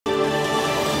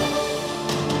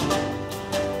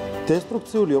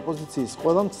დესტრუქციული ოპოზიციის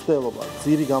ყველა მცდელობა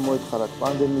ძირი გამოეთხარათ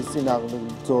პანდემიის წინააღმდეგ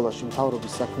ბრძოლაში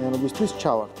მთავრობის საქმიანობისთვის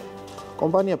ჩავარდა.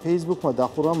 კომპანია Facebook-მა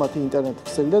დახურვა მათი ინტერნეტ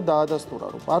ქსელი და დაადასტურა,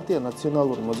 რომ პარტია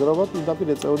ნაციონალური მოძრაობა პირდაპირ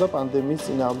ეწეოდა პანდემიის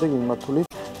წინააღმდეგ მიმართული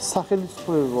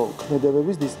სახელმწიფო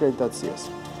ქმედებების დისკრედიტაციას.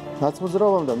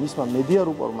 ნაცმოძრაობამ და მისმა მედია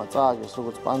რუპორმა წააგეს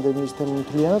როგორც პანდემიის თემა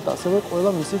მთლიანად, ასევე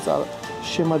ყველა მისი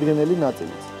შემადგენელი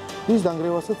ნაწილიც. მის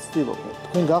დანგრევასაც ცდილობდნენ.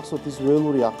 თქვენ გახსოვთ ის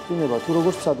ველური აღქმება, თუ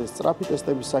როგორ სცადეს სწრაფი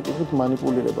ტესტების საკითხით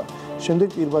манипуლირება, შემდეგ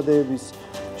პირბადეების,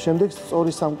 შემდეგ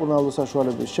სწორი სამკურნალო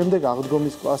საშუალების, შემდეგ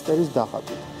აღდგომის კლასტერის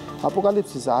დახატვა.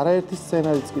 აპოკალიფსის არაერთი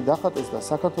სცენარიც კი დახატეს და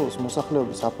საქართველოს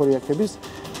მოსახლეობის აფორიაქების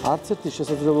არც ერთი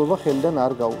შესაძლებლობა ხელიდან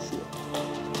არ გაუშვია.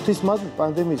 ღვთისმადლით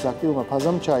პანდემიის აქტიურმა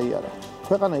ფაზამ ჩაიარა.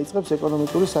 ქვეყანა იწყებს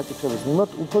ეკონომიკური საკითხების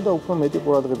მიმართ უფრო და უფრო მეტი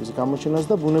ყურადღების გამოჩენას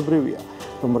და ბუნებრივია,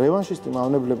 რომ რევანშისტი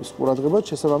მავნებლების ყურადღებაც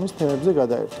შესაბამის თემებზე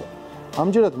გადაერთვა.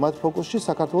 ამჯერად მათ ფოკუსში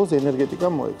საქართველოს ენერგეტიკა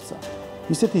მოექცა.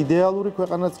 ისეთი იდეალური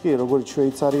ქვეყანაც კი, როგორც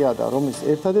შვეიცარია და რომლის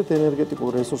ერთადერთ ენერგეტიკულ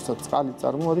რესურსად წყალი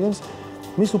წარმოადგენს,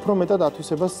 მის უფრო მეტად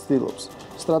ათვისებას ცდილობს.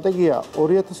 სტრატეგია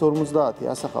 2050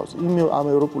 ასახავს ამ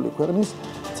ევროპული ქვეყნის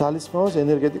ძალისხმევას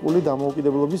ენერგეტიკული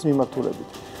დამოუკიდებლობის მიმართულებით.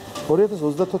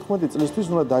 2034 წლისთვის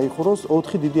უნდა დაიხუროს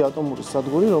 4 დიდი ატომური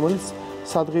სადგური, რომელიც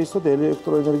სადღეისოდ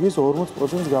ელექტროენერგიის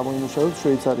 40%-ს გამოიმუშავებს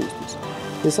შვეიცარიისთვის.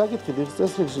 ეს საკითხი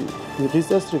დღის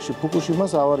წესრიგში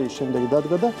ფუკუშიმას ავარიის შემდეგ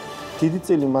დადგა და დიდი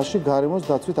წილი მასში გარემოს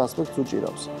დაცვით ასპექტს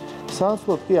უჭირავს.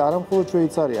 საანცვლოდ კი არა მხოლოდ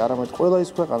შვეიცარია, არამედ ყველა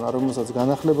ის ქვეყანა, რომელსაც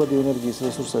განახლებადი ენერგიის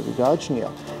რესურსები გააჩნია,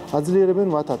 აძლიერებენ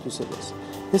მათ ათვისებას.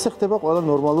 ეს ხდება ყველა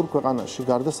ნორმალურ ქვეყანაში,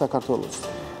 გარდა საქართველოს.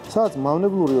 სადაც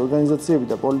მავნებლური ორგანიზაციები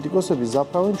და პოლიტიკოსები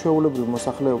ზაფხავენ ჩვეულებრივ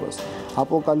მოსახლეობას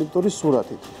აპოკალიფტური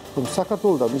სურათით, რომ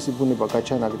საქართველოს და მისი ბუნება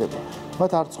გაჩანაგდება.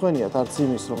 მათ არ წვენიათ არც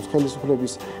იმის, რომ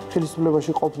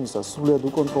ხელისუფლებაში ყოფნისას სრულად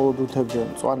უკონტროლოდ უთებდნენ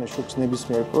მწვანე შუქს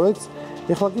ნებისმიერ პროექტს,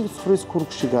 ეხლა კი ცხვრის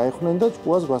ქურქში გაეხნენ და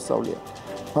ჭკუას გვასწავლიან.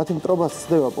 მათი მტრობას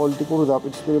ცდება პოლიტიკურ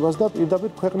დაპირისპირებას და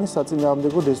პირდაპირ ქვეყნის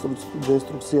საწინააღმდეგო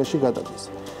დესტრუქციაში გადადის.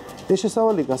 ეს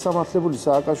შესავალი გასამართლებული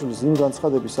სააკაშვილის იმ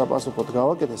განცხადების საპასუხოდ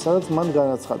გავაკეთე, სადაც მან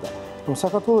განაცხადა, რომ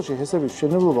საქართველოში ჰესების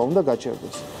მშენებლობა უნდა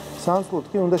გაჩერდეს. საანცვლოდ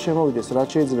კი უნდა შემოვიდეს რაც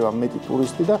შეიძლება მეტი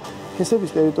ტურისტი და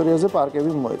ჰესების ტერიტორიაზე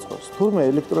პარკები მოეწყოს. თურმე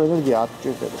ელექტროენერგია არ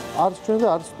გჭირდება, არც ჩვენ და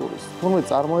არც ტურისტს. თურმე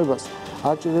წარმოებას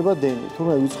არ ჭირდება დენი,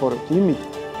 თურმე ვიცხოვრებთ იმით,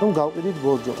 რომ გავყიდით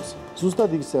ბორჯომს.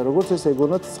 ზუსტად ისე, როგორც ეს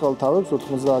ეგონათ ცხელთავებს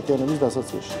 90-იანების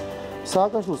დასაწყისში.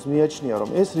 სააკაშვილს მიაჩნია, რომ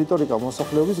ეს რიტორიკა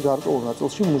მოსახლეობის გარკვეულ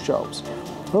ნაწილში მუშაობს.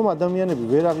 რომ ადამიანები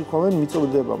ვერ აღიქვამენ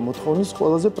მიწოდება მოთხოვნის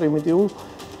ყველაზე პრიმიტიულ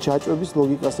ჯაჭვების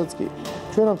ლოგიკასაც კი.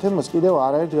 ჩვენ ამ თემას კიდევ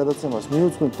არაერთ გადაცემას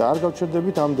მიუძღვნით და არ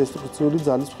გავჩერდებით ამ დესტრუქციული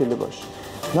ძალის ფრთხილებაში.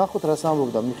 ნახოთ, რას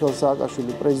ამბობდა მიხეილ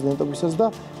სააკაშვილი პრეზიდენტობისას და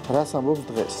რას ამბობს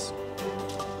დღეს.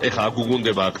 ეხლა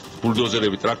აგუგუნდება აქ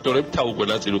ბულდოზერები, ტრაქტორები, უკვე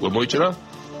ნაწილი უკვე მოიჭრა.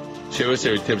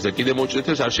 შევესევით თემს და კიდე მოჭრეთ,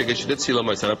 არ შეგეშიდეთ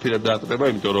სილამაზეს არაფერად დაატყდება,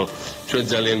 იმიტომ რომ ჩვენ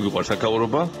ძალიან გვიყვარს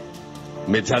საკავარობა.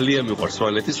 მე ძალიან მიყვარს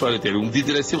სვანეთი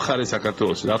უმდიდრესი მხარე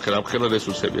საქართველოში, რამხელა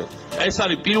რესურსებია. ეს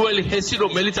არის პირველი ჰესი,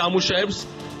 რომელიც ამუშავებს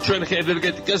ჩვენ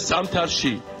ენერგეტიკას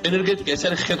ზამთარში. ენერგეტიკა ეს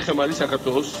არის ხერხემალი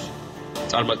საქართველოს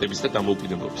წარმატების და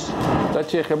დამოუკიდებლობის. რაც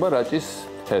შეეხება რაჭის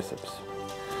ჰესებს.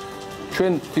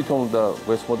 ჩვენ თვითონ უნდა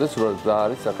ვესმოდეს, რა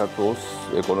არის საქართველოს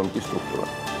ეკონომიკის სტრუქტურა.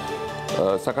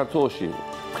 საქართველოში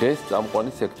დღეს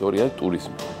წამყვანი სექტორია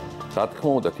ტურიზმი. რა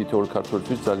თქმა უნდა, თითოეული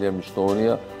ქართველთვის ძალიან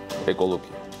მნიშვნელოვანია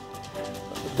ეკოლოგია.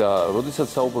 და როდესაც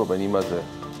საუბრობენ იმაზე,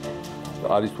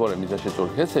 არის თუ არა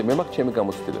მიზანშეწონილი ჰესე, მე მაქვს ჩემი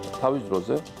გამოცდილება. თავის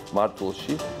დროზე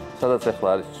მარტვილში, სადაც ახლა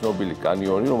არის ცნობილი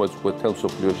კანიონი, რომელიც უკვე მთელ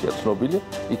მსოფლიოშია ცნობილი,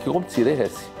 იქ იყო მცირე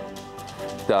ჰესი.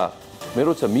 და მე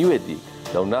როცა მივედი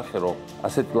და ვნახე, რომ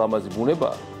ასეთი ლამაზი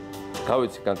ბუნებაა,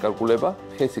 გავეცი განკარგულება,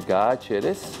 ჰესი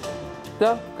გააჩერეს და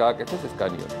გააკეთეს ეს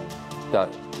კანიონი. და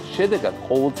შედეგად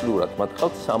ყოველწლიურად მათ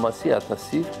ყავთ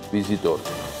 300,000 ვიზიტორი.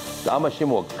 და ამას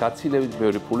შემოვა გაცილებით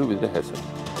ბევრი ფული ვიდრე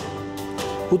ჰესები.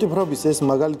 უთიფრობის ეს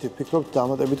მაგალითი ვფიქრობ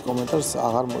დამატებით კომენტარს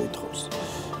აღარ მოითხოვს.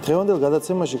 დღევანდელ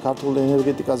გადაცემაში ქართულ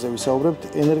ენერგეტიკაზე ვისაუბრებთ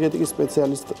ენერგეტიკის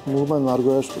სპეციალისტ მურმან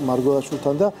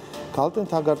მარგველაშვილთან და გალტენ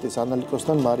თაგარტის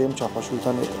ანალიტიკოსთან მარიამ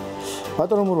ჩახაშვილთან ერთად.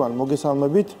 ბატონო მურმან,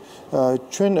 მოგესალმებით.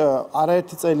 ჩვენ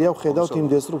არაერთი წელია ვხედავთ იმ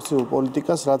დესტრუქციულ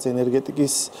პოლიტიკას, რაც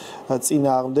ენერგეტიკის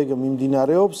წინააღმდეგ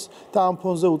მიმდინარეობს და ამ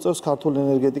ფონზე უწევს ქართულ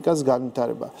ენერგეტიკას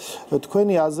განვითარება.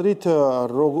 თქვენი აზრით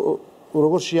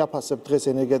როგორ შეაფასებთ დღეს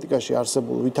ენერგეტიკაში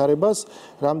არსებულ ვითარებას,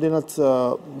 რამდენად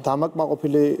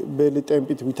დამაკმაყოფილებელი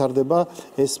ტემპით ვითარდება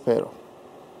ეს სფერო?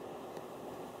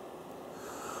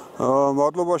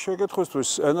 მადლობა შეკითხვისთვის.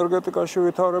 ენერგეტიკაში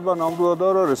ვითარება ნამდვილად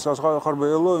არ არის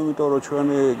სასახარბიელო, იმიტომ რომ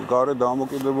ჩვენი გარე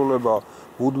დამოკიდებულება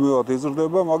მუდმივად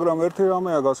იზრდება, მაგრამ ერთი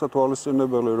რამეა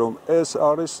გასათვალისწინებელი, რომ ეს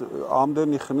არის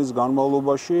ამდენი ხნის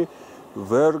განმავლობაში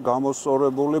ვერ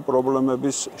გამოსწორებული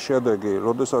პრობლემების შედეგი,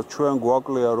 როდესაც ჩვენ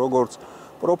გვაკლია როგორც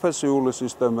პროფესიული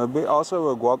სისტემები,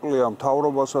 ასევე გვაკლია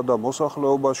მთავრობასა და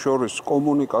მოსახლეობას შორის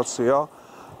კომუნიკაცია,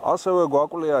 ასევე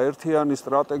გვაკლია ერთიანი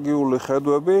სტრატეგიული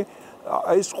ხედვები.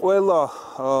 ეს ყველა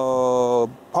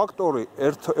ფაქტორი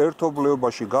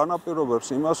ერთობლიობაში განაპირობებს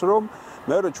იმას, რომ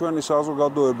მერე ჩვენი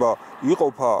საზოგადოება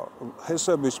იყოფა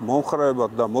ჰესების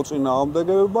მომხრეებად და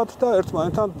მოწინააღმდეგებად და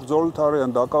ერთმანეთთან ბრძოლით არიან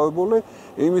დაკავებული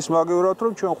იმის მაგივრად,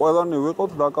 რომ ჩვენ ყველანი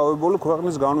ვიყოთ დაკავებული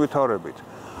ქვეყნის განვითარებით.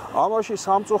 ამაში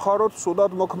სამწუხაროდ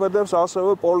სუდად მოქმედებს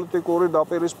ასევე პოლიტიკური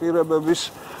დაპირისპირებების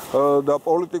და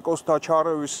პოლიტიკოსთა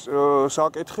ჩარევის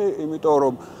საკითხი, იმიტომ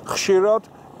რომ ხშირად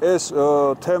ეს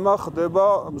თემა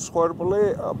ხდება მსხვერპლი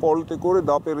პოლიტიკური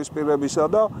დაპირისპირებისა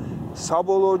და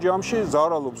საბოლოო ჯამში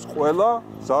ზარალობს ყველა,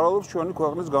 ზარალობს ჩვენი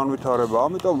ქვეყნის განვითარება.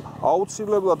 ამიტომ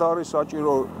აუცილებლად არის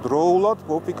საჭირო დროულად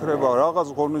მოფიქრება რაღაც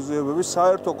ღონისძიებების,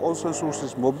 საერთო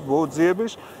კონსენსუსის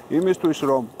მოძიების იმისთვის,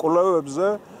 რომ კვლევებზე,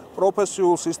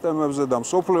 პროფესიულ სისტემებზე და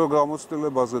მსოფლიო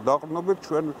გამოცდილებაზე დაყრდნობით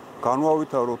ჩვენ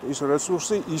განვავითაროთ ის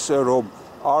რესურსი, ისე რომ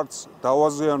არც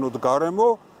დავაზიანოთ გარემო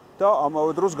და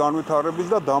ამავე დროს განვითარების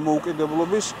და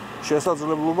დამოუკიდებლობის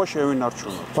შესაძლებლობა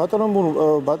შევინარჩუნოთ.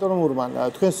 ბატონო მურმან,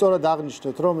 თქვენ სწორად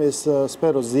აღნიშნეთ, რომ ეს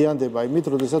სფერო ზიანდება იმით,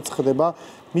 როდესაც ხდება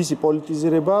მისი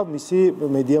პოლიტიზირება, მისი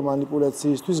მედია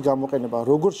მანიპულაციისთვის გამოყენება.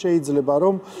 როგორ შეიძლება,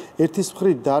 რომ ერთის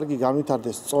მხრივ დარგი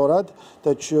განვითარდეს სწორად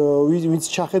და ვინც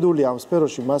ჩახედულია ამ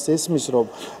სფეროში, მას ესმის, რომ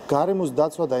გარემოს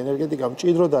დაცვა და ენერგეტიკა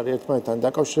მჭიდროდ არის ერთმანეთთან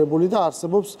დაკავშირებული და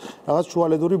არსებობს რაღაც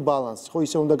შუალედური ბალანსი. ხო,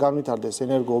 ისე უნდა განვითარდეს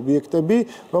ენერგოობიექტები,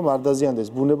 რომ არ დაზიანდეს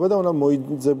ბუნება და უნდა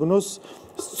მოიძებნოს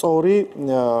სწორი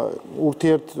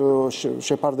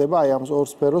ურთიერთშეფარდება აი ამ ორ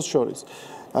სფეროს შორის.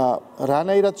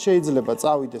 რანაირად შეიძლება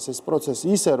წავიდეს ეს პროცესი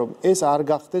ისე, რომ ეს არ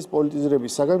გახდეს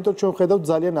პოლიტიზირების საგანი, იმიტომ ჩვენ ვხედავთ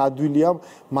ძალიან ადვილია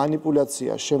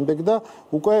მანიპულაცია შემდეგ და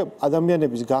უკვე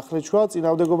ადამიანების გახლეჩვა,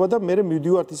 წინააღმდეგობა და მე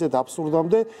მივდივართ ისეთ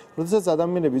აბსურდამდე, როდესაც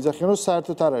ადამიანები იძახიან, რომ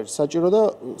საერთოდ არ არის საჭირო და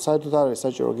საერთოდ არ არის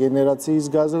საჭირო გენერაციის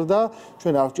გაზრდა,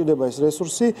 ჩვენ არ გვჭირდება ეს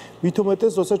რესურსი, მით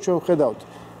უმეტეს, როდესაც ჩვენ ვხედავთ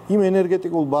იმ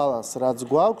ენერგეტიკულ ბალანსს, რაც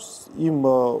გვაქვს, იმ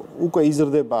უკვე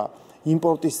იზრდება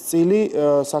იმპორტის წილი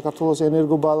საქართველოს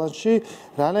ენერგობალანსში,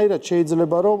 რანაირად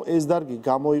შეიძლება რომ ეს დარგი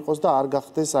გამოიყოს და არ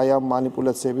გახდეს აი ამ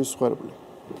მანიპულაციების მსხვერპლი.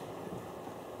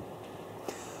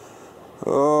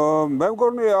 მე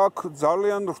მგონი აქ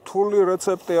ძალიან რთული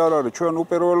რეცეპტი არ არის. ჩვენ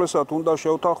უპირველესად უნდა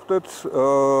შევთანხმდეთ,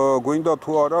 გვინდა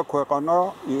თუ არა ქვეყანა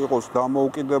იყოს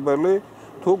დამოუკიდებელი,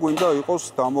 თუ გვინდა იყოს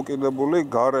დამოკიდებული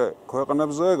გარე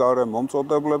ქვეყნებზე, გარე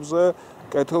მომწოდებლებზე,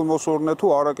 კეთილმოსურნე თუ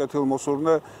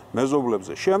არაკეთილმოსურნე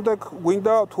მეზობლებზე. შემდეგ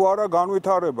გვინდა თუ არა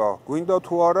განვითარება, გვინდა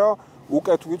თუ არა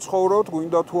უკეთ ვიცხოვროთ,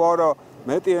 გვინდა თუ არა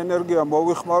მეტი ენერგია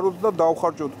მოვიხმაროთ და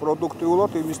დავხარჯოთ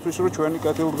პროდუქტიულად იმისთვის, რომ ჩვენი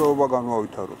კეთილდღეობა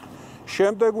განვავითაროთ.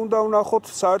 შემდეგ უნდა ვნახოთ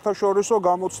საერთაშორისო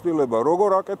გამოცდილება, როგორ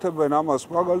აკეთებენ ამას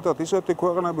მაგალითად ისეთი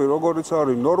ქვეყნები, როგორიც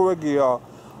არის ნორვეგია,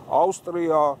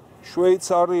 ავსტრია,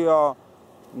 შვეიცარია,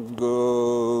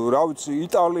 რა ვიცი,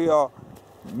 იტალია.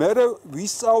 მე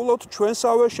ვისწავლოთ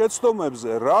ჩვენსავე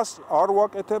შეცდომებზე, რას არ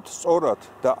ვაკეთებთ სწორად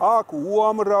და აქ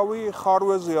უამრავი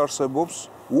ხარვეზი არსებობს,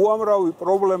 უამრავი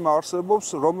პრობლემა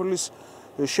არსებობს, რომლის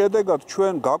შედეგად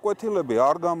ჩვენ გაკვეთილები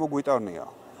არ გამოგვიტანია.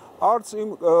 არც იმ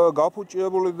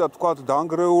გაფუჭებული და თქვათ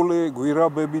დანგრეული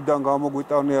გვირაბებიდან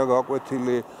გამოგვიტანია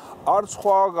გაკვეთილი, არც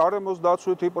სხვა გარემოს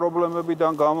დაცვითი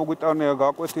პრობლემებიდან გამოგვიტანია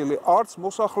გაკვეთილი, არც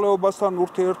მოსახლეობასთან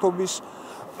ურთიერთობის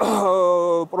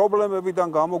პრობლემებიდან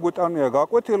გამოგვიტანია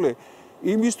გაკვეთილი,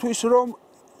 იმისთვის რომ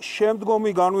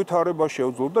შემდგომი განვითარება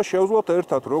შევძლოთ და შევძლოთ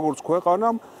ერთად როგორც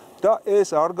ქვეყანამ და ეს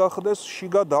არ გახდეს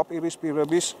შიგა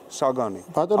დაპირისპირების საგანი.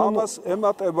 ამას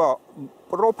ემატება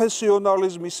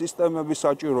პროფესიონალიზმის სისტემების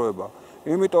საჭიროება.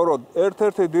 იმიტომ რომ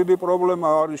ერთ-ერთი დიდი პრობლემა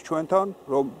არის ჩვენთან,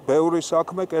 რომ ბევრი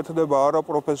საქმე კეთდება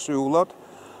არაპროფესიულად,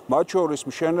 მათ შორის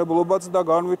მშენებლობაც და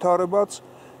განვითარებაც,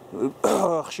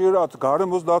 ხშირად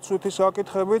გარემოს დაცვითი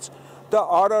საკითხებიც და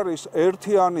არ არის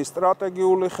ერთიანი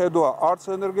სტრატეგიული ხედვა არც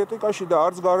ენერგეტიკაში და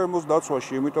არც გარემოს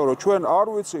დაცვაში, იმიტომ რომ ჩვენ არ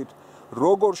ვიცით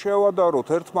როგორ შევადაროთ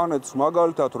ერთმანეთს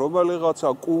მაგალითად რომელიღაცა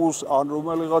კუს ან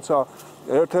რომელიღაცა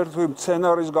ერთ-ერთი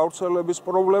მცენარის გავრცელების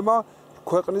პრობლემა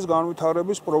ქვეყნის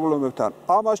განვითარების პრობლემებთან.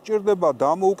 ამას სჭირდება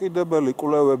დამოუკიდებელი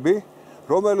კვლევები,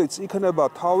 რომელიც იქნება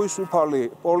თავისუფალი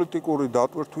პოლიტიკური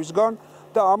დატვირთვისგან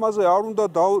და ამაზე არ უნდა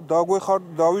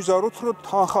დავიზაროთ, რომ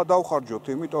თანხა დავხარჯოთ,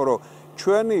 იმიტომ რომ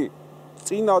ჩვენი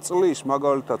წინა წლის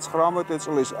მაგალითად 19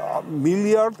 წლის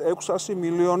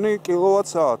 1.6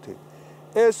 კილოვატ-საათი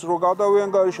ეს რო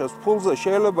გადავიანგარიშოს ფულზე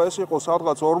შეიძლება ეს იყოს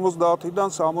სადღაც 50-დან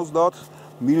 70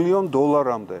 მილიონ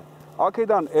დოლარამდე.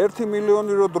 აქედან 1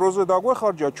 მილიონი რო დროზე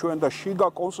დაგვეხარჯა ჩვენ და შიგა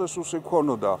კონსენსუსი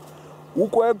გქონოდა,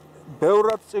 უკვე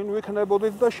ბევრად წინ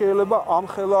ვიქნებოდით და შეიძლება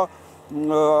ამხელა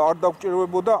არ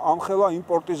დაგჭირებოდა ამხელა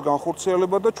იმპორტის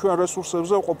განხორციელება და ჩვენ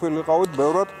რესურსებზე ყოფილიყავით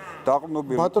ბევრად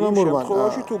დაყრდნობილი. იმ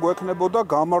შემთხვევაში თუ გვექნებოდა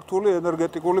გამართული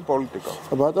ენერგეტიკული პოლიტიკა.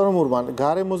 ბატონო მურმან,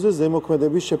 გარემოზე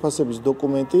ზემოქმედების შეფასების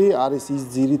დოკუმენტი არის ის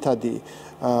ძირითადი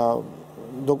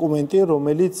დოკუმენტი,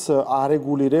 რომელიც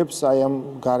არეგულირებს აი ამ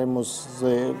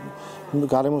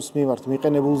გარემოს მიმართ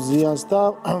მიყენებულ ზიანს და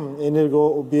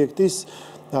ენერგოობიექტის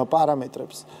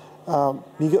პარამეტრებს.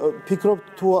 ფიქრობ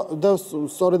თუ და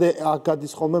სწორედ აქ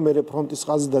გადის ხოლმე მე ფრონტის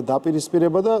ხაზი და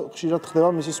დაპირისპირება და ხშირად ხდება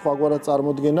მისი სხვაგვარად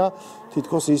წარმოდგენა,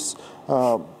 თითქოს ის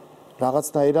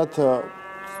რაღაცნაირად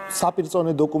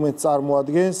საპირწონე დოკუმენტს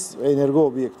წარმოადგენს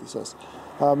ენერგოობიექტისას.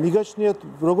 მიგაჩნიათ,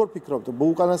 როგორ ფიქრობთ,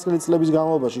 უკანასკნელი წლების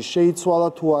განმავლობაში შეიცვალა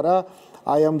თუ არა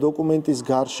აი ამ დოკუმენტის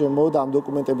გარშემო და ამ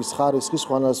დოკუმენტების ხარისხი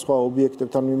სხვადასხვა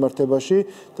ობიექტებთან მიმართებაში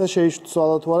და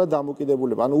შეიცვალა თუ არა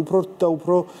დამოკიდებულება. ანუ უფრო და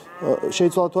უფრო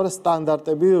შეიცვალა თუ არა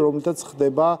სტანდარტები, რომლითაც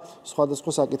ხდება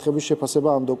სხვადასხვა საკითხების შეფასება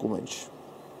ამ დოკუმენტში.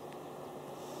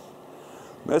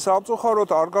 მე სამწუხაროდ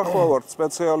არ გახლავართ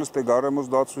სპეციალისტი გარემოს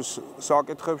დაცვის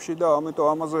საკითხებში და ამიტომ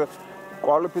ამაზე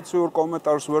კვალიფიციურ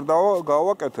კომენტარს ვერ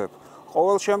გავაკეთებ.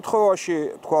 ყოველ შემთხვევაში,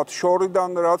 თქვათ, შორიდან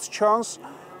რაც ჩანს,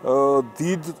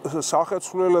 დიდ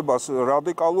სახეცვლილებას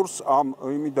რადიკალურს ამ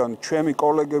იმიდან ჩემი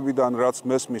კოლეგებიდან რაც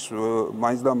მესმის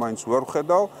მაინც და მაინც ვერ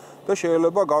ვხედავ და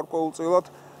შეიძლება გარკვეულწილად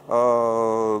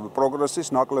პროგრესის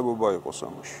ნაკლებობა იყოს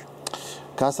ამაში.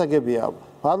 გასაგებია.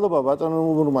 მადლობა ბატონო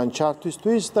მურმან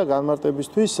ჩართვისთვის და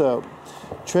განმარტებისთვის.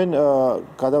 ჩვენ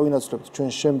გადავინაცვლებთ ჩვენ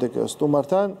შემდეგ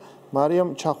სტუმართან.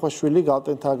 მარიამ ჩახვაშვილი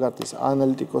გალტენთაგარტის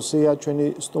ანალიტიკოსია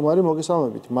ჩვენი სტუმარი.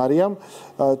 მოგესალმებით მარიამ.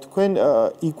 თქვენ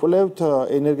იკვლევთ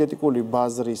ენერგეტიკული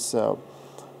ბაზრის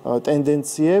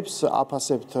ტენდენციებს,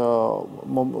 აფასებთ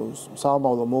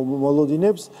სამომავლო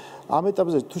მოლოდინებს. ამ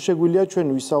ეტაპზე თუ შეგვიძლია ჩვენ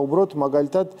ვისაუბროთ,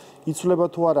 მაგალითად, იცვლება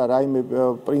თუ არა რაიმე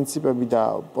პრინციპები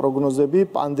და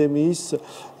პროგნოზები პანდემიის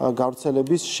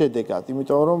გავრცელების შედეგად,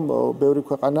 იმიტომ რომ ბევრი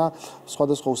ქვეყანა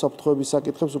სხვადასხვა უსაფრთხოების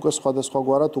საკითხებს უკვე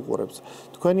სხვადასხვაგვარად უყურებს.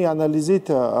 თქვენი ანალიზით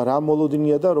რა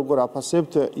მოლოდინია და როგორ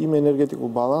აფასებთ იმ ენერგეტიკულ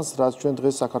ბალანსს, რაც ჩვენ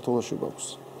დღეს საქართველოში გვაქვს?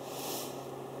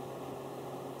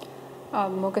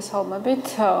 მოგესალმებით.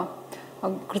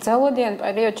 გრძელვადიან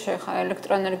პერიოდში ხა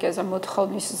ელექტროენერგიაზე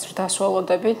მოთხოვნის ზრდას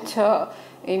ველოდებით,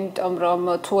 იმიტომ რომ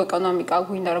თუ ეკონომიკა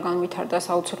გვინდა რომ განვითარდეს,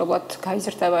 აუცილებლად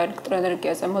გაიზრდება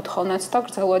ელექტროენერგიაზე მოთხოვნაც და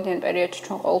გრძელვადიან პერიოდში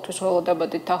ჩვენ ყოველთვის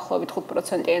ველოდებოდით დაახლოებით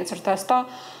 5%-იან ზრდას და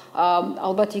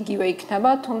ალბათ იგივე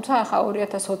იქნება, თუმცა ახლა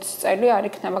 2020 წელი არ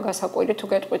იქნება გასაკვირი თუ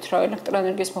გეტყვით, რომ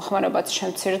ელექტროენერგიის მოხმარებაც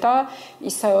შემცირდა,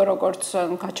 ისევე როგორც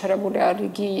გაჩერებულია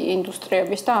რიგი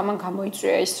ინდუსტრიების და ამან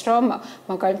გამოიწვია ის, რომ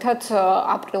მაგალითად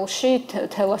აპრილში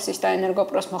თელასის და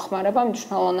ენერგოპროს მოხმარება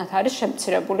მნიშვნელოვნად არის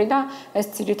შემცირებული და ეს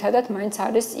ძირითადად მაინც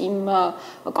არის იმ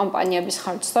კომპანიების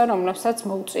ხარჯზე, რომლებსაც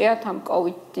მოუწიათ ამ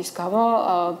კოვიდის გამო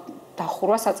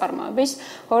დახურვა საწარმოების.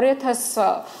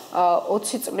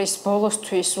 2020 წლის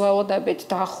ბოლოსთვის ველოდებით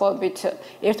დაახლოებით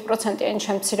 1%-იანი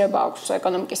შემცირება აქვს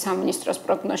ეკონომიკის სამინისტროს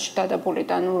პროგნოზში დადებული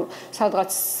და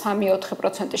სადღაც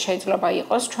 3-4% შეიძლება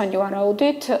იყოს ჩვენი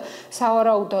ვარაუდით.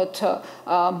 სავარაუდოდ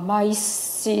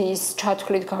მაისის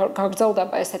ჩათვლით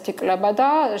გაგრძელდება ესეთი კლება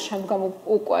და შემდგომ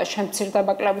უკვე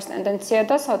შემცირდება კლების ტენდენცია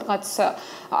და სადღაც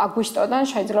აგვისტოდან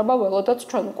შეიძლება ველოდოთ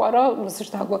ჩვენ უკვე რომ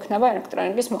ზრდა გვექნება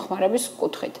ელექტროენერგიის მოხმარების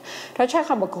კუთხით. რაც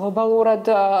შეეხება გლობალურად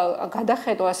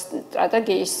გადახედვას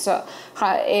სტრატეგიის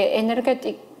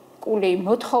ენერგეტიკული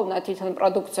მოთხოვნა თვითონ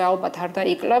პროდუქცია ალბათ არ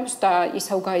დაიკლებს და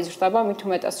ისევ გაიზრდება, მით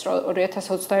უმეტეს რომ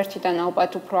 2021-დან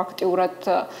ალბათ უფრო აქტიურად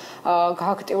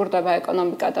გააქტიურდება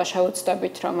ეკონომიკა და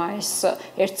შევეცდებით რომ ეს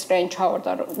ერთწლიანი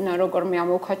ჩავარდა როგორმე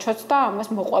ამოვქაჩოთ და ამას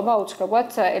მოყვება აუცილებლად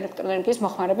ელექტროენერგიის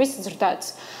მოხმარების ზრდაც.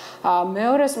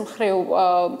 მეორეს მხრივ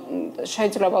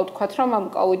შეიძლება ვთქვათ, რომ ამ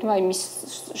კოვიდმა იმის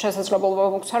შესაძლებლობა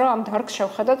მოგცა, რომ ამ დარგს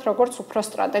შევხედათ როგორც უფრო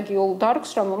სტრატეგიულ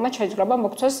დარგს, რომელმაც შეიძლება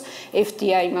მოგცეს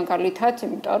FDI მაგალითად,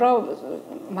 იმიტომ რომ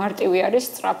მარტივი არის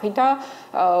სწრაფი და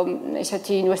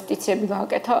ესეთი ინვესტიციები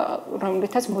გააკეთა,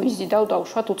 რომლითაც მოიზიდა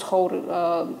დაუშვათ უცხოურ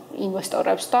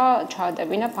ინვესტორებს და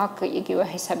ჩაადებინა აქ იგივე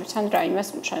ჰესაბიც ან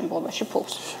რაიმეს მშენებლობაში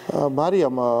ფულს.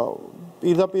 მარიამ,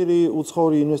 პირდაპირ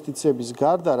უცხოური ინვესტიციების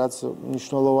გარდა, რაც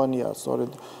მნიშვნელოვანია,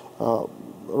 სწორედ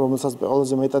რომელსაც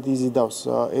ყველაზე მეტად იზიდავს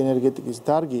ენერგეტიკის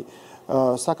დარგი,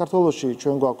 საქართველოში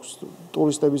ჩვენ გვაქვს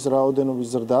ტურისტების რაოდენობის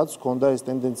ზრდაც, ჰქონდა ეს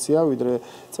ტენდენცია, ვიდრე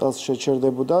წელს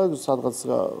შეჩერდებოდა, სადღაც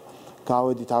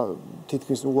გავედით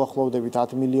თითქმის უახლოვდებით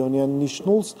 10 მილიონიან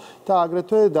ნიშნულს და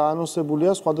აგრეთვე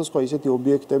დაანონსებულია სხვადასხვა ისეთი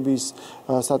ობიექტების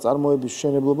საწარმოების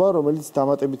მშენებლობა, რომელიც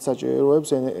დამატებით საჭიროებს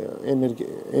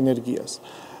ენერგიას.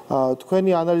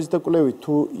 თქვენი ანალიზი და კვლევით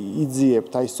თუ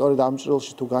იძიებთ, აი სწორედ ამ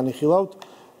ჭრილში თუ განიხილავთ,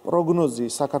 პროგნოზი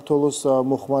საქართველოს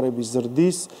მოხმარების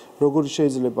ზრდის როგორი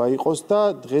შეიძლება იყოს და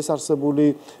დღეს არსებული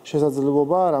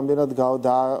შესაძლებლობა რამდენად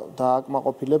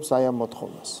დააკმაყოფილებს აი ამ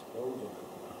მოთხოვნას.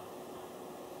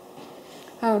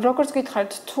 როგორც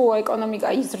გითხარით, თუ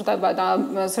ეკონომიკა იზრდება და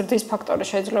ზრდის ფაქტორი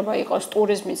შეიძლება იყოს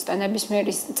ტურიზმის და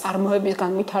ნებისმიერი წარმოების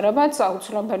განვითარებაც,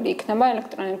 აუცილებელი იქნება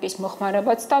ელექტროენერგიის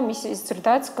მოხმარებაც და მისი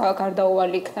ზრდაც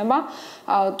გარდაუვალი იქნება.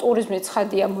 ტურიზმი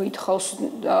ცხადია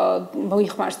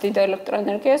მოიხმარს დიდ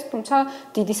ელექტროენერგიას, თუმცა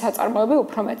დიდი საწარმოები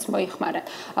უფრო მეც მოიხმარენ.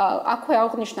 აქვე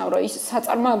აღნიშნავ, რომ ის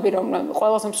საწარმოები,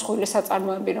 ყველაზე მსხვილი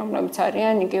საწარმოები, რომლებიც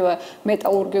არიან იგივე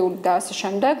მეტალურგიული და ასე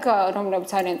შემდეგ,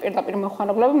 რომლებიც არიან პირდაპირ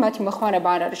მოხმარებლები, მათი მოხმარება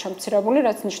არ არის შემცირებული,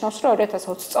 რაც ნიშნავს, რომ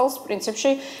 2020 წელს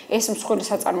პრინციპში ეს მსხვილი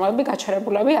საწარმოები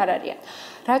გაჩერებულები არ არიან.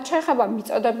 რაც შეეხება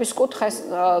მიწოდების კუთხეს,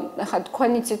 ახლა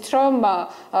თქვენ იცით, რომ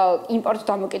იმპორტ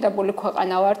დამოკიდებული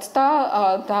ქვეყანა ვართ და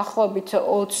დაახლოებით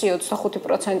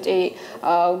 20-25%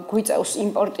 გვიწევს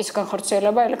იმპორტის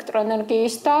განხორციელება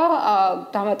ელექტროენერგიის და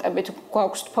დამატებით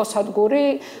გვაქვს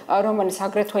თფოსადგური, რომელიც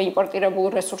აგრეთვე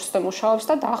იმპორტირებულ რესურსზე მუშაობს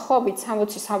და დაახლოებით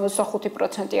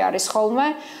 60-65% არის ხოლმე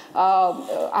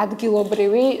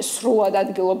ადგილობრივი, სრულად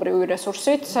ადგილობრივი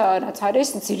რესურსით, რაც არის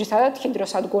ძირითადად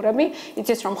ჰიდროსადგურები.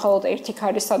 იცით, რომ მხოლოდ ერთი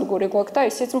არის სადგური გვაქვს და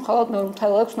ისიც მხოლოდ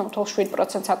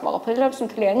 0.6-0.7% აკმაყოფილებს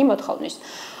მთლიანი მოთხოვნის.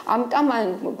 ამიტომ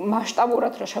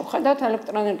მასშტაბურად რო შევხედოთ,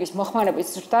 ელექტროენერგიის მოხმარების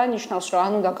ზრდა ნიშნავს, რომ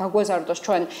ან უნდა გაგვეზარდოს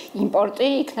ჩვენ იმპორტი,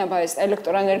 იქნება ეს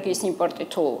ელექტროენერგიის იმპორტი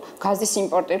თუ გაზის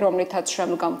იმპორტი, რომლითაც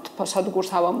შემდგომ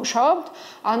თფოსადგურს ავამუშავებთ,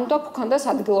 ან უნდა გქონდეს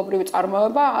ადგილობრივი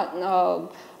წარმოება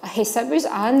ჰესების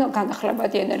ან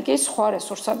განახლებადი ენერგიის სხვა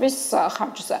რესურსების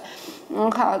ხარჯზე.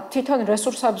 თვითონ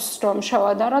რესურსებს რომ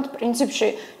შევადაროთ, პრინციპში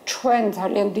ჩვენ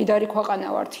ძალიან დიდარი ქვეყანა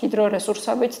ვართ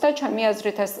ჰიდრორესურსებით და ჩემი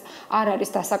აზრით ეს არ არის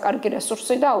დასაკარგი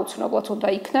რესურსი და აუცილებლად უნდა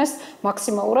იქნეს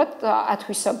მაქსიმალურად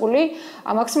ათვისებული.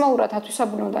 მაქსიმალურად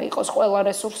ათვისებული უნდა იყოს ყველა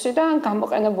რესურსი და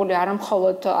გამოყენებული არა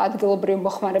მხოლოდ ადგილობრივი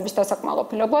მოხმარების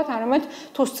დასაკმაყოფილებლად, არამედ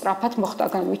თუ სწრაფად მოხდა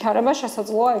განვითარება,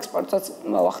 შესაძლოა ექსპორტსაც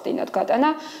მოვახდინოთ გატანა,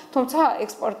 თუმცა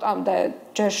ექსპორტამდე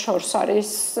ჯერ შორს არის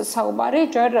საუბარი,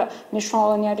 ჯერ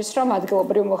მნიშვნელოვანი არის, რომ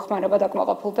ადგილობრივი მოხმარება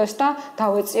დაკმაყოფილდეს და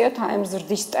დავეწიოთ ამ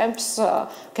ზრდის ტემპს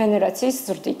გენერაციის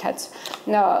ზრდითაც.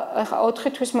 ახლა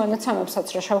 4 თვის მონაცემებსაც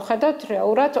რა შევხედოთ,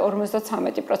 რეალურად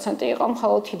 53% იყო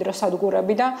მხოლოდ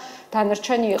ჰიდროსადგურები და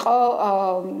დანარჩენი იყო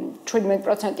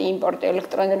 17% იმპორტი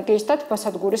ელექტროენერგიის და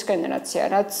თბოსადგურის გენერაცია,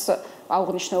 რაც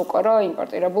აღნიშნა უკვე რომ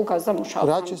იმპორტირებულ გაზზე მუშაობს.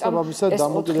 რაც შესაბამისად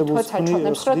დამოკიდებულს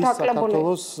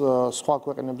საქართველოს სხვა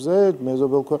ქვეყნებზე,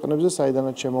 მეზობელ ქვეყნებზე,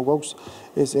 საიდანაც შემოგვაქვს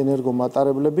ეს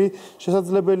ენერგომატარებლები.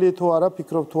 შესაძლებელია თუ არა,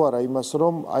 ფიქრობ თუ არა იმას,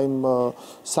 რომ აი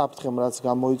საფრთხემ რაც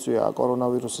გამოიწვია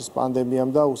კორონავირუსის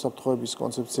პანდემიამ და უსაფრთხოების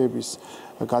კონცეფციების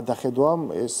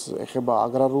გადახედვამ, ეს ეხება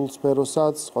აგრარულ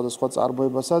სფეროსაც, სხვადასხვა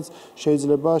წარმოებასაც,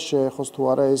 შეიძლება შეეხოს თუ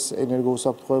არა ეს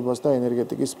ენერგოუსაფრთხოებას და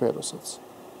ენერგეტიკის სფეროსაც.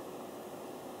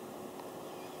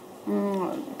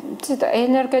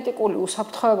 ენერგეტიკული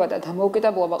უსაფრთხოება და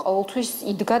დამოუკიდებლობა ყოველთვის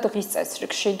იდგა დღის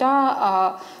წესრიგში და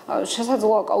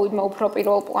შესაძლოა კოვიდმა უფრო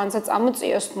პირველ პლანზე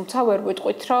წამოწიოს, თუმცა ვერ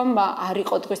ვიტყვით, რომ არ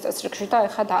იყო დღის წესრიგში და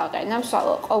ეხლა დააყენებს.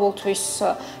 ყოველთვის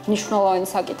მნიშვნელოვანი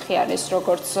საკითხი არის,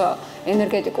 როგორც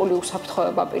ენერგეტიკული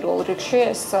უსაფრთხოება პირველ რიგში,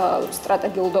 ეს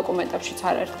სტრატეგიულ დოკუმენტებშიც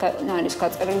არაერთხელ არის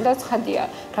გაწერილი და ცხადია,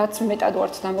 რაც მეტად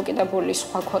ვართ დამოკიდებული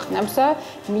სხვა ქვეყნებზე,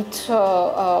 მით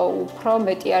უფრო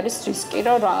მეტი არის რისკი,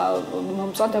 რომ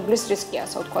მომწოდებლის რისკი,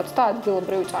 ასე ვთქვათ, და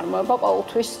ადგილობრივი წარმოება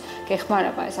ყოველთვის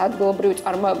გეხმარება. ეს ადგილობრივი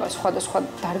წარმოება სხვადასხვა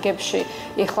დარგებში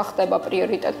ეხლა ხდება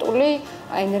პრიორიტეტული,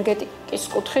 ენერგეტიკის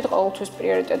კუთხით ყოველთვის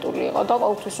პრიორიტეტული იყო და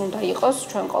ყოველთვის უნდა იყოს,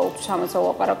 ჩვენ ყოველთვის ამაზე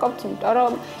ვლაპარაკობთ, იმიტომ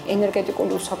რომ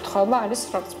ენერგეტიკული უსაფრთხოება არის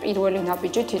რაღაც პირველი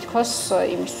ნაბიჯი თითქოს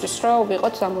იმისთვის, რომ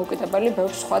ვიყოთ დამოუკიდებელი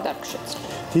ბევრ სხვა დარგშიც.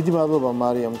 დიდი მადლობა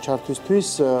მარიამ ჩართვისთვის.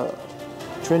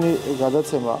 ჩვენი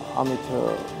გადაცემა ამით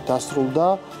დასრულდა.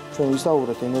 ჩვენ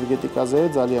ვისაუბრეთ ენერგეტიკაზე,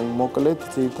 ძალიან მოკლედ,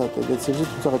 ძირითადად ეცებზე,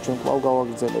 თუმცა ჩვენ კვლავ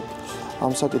გავაგრძელებთ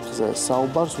ამ საკითხზე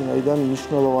საუბარს, ვინაიდან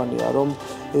მნიშვნელოვანია, რომ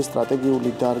ეს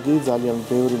სტრატეგიული დარგი ძალიან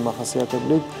ბევრი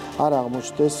მახასიათებლით არ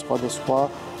აღმოჩნდეს სხვადასხვა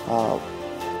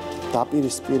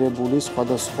დაპირისპირებული,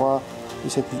 სხვადასხვა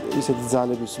ისეთი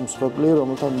ძალების მსხვერპლი,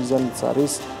 რომელთა მიზანიც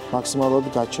არის მაქსიმალურად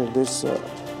გაჩერდეს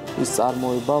ის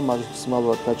წარმოება,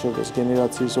 მაქსიმალურად გაჩერდეს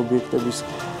გენერაციის ობიექტების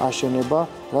აშენება,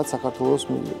 რაც საქართველოს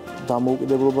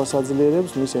დამოუკიდებლობას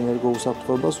აძლიერებს, მის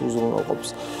ენერგოუსაფრთხოებას უზრუნველყოფს.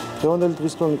 დღევანდელი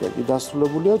დღის ქრონიკა კი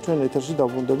დასრულებულია, ჩვენ ეთერში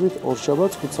დაბრუნდებით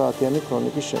ორშაბათს 5 საათიანი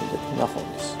ქრონიკის შემდეგ.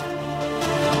 ნახვამდის.